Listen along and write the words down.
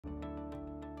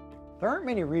There aren't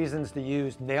many reasons to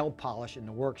use nail polish in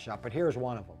the workshop, but here's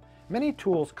one of them. Many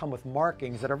tools come with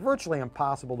markings that are virtually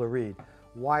impossible to read.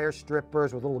 Wire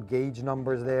strippers with little gauge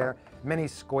numbers there. Many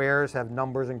squares have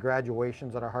numbers and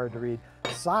graduations that are hard to read.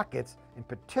 Sockets in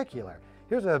particular.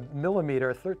 Here's a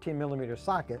 13 millimeter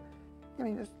socket. I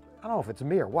mean, I don't know if it's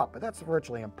me or what, but that's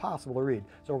virtually impossible to read.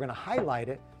 So we're going to highlight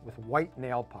it with white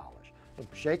nail polish. So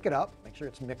shake it up, make sure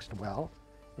it's mixed well,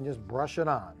 and just brush it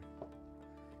on.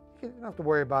 You don't have to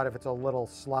worry about if it's a little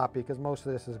sloppy because most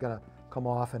of this is going to come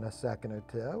off in a second or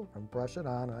two. And brush it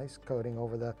on, nice coating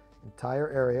over the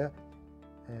entire area.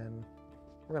 And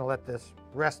we're going to let this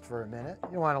rest for a minute.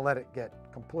 You don't want to let it get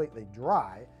completely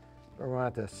dry, but we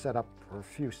want it to set up for a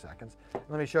few seconds.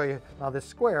 Let me show you now this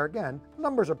square. Again,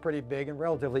 numbers are pretty big and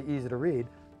relatively easy to read.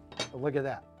 But look at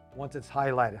that. Once it's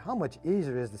highlighted, how much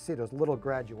easier it is to see those little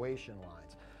graduation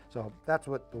lines. So that's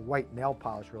what the white nail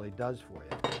polish really does for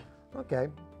you. Okay,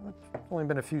 it's only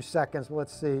been a few seconds, but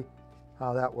let's see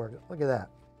how that works. Look at that.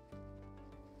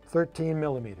 13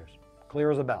 millimeters, clear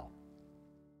as a bell.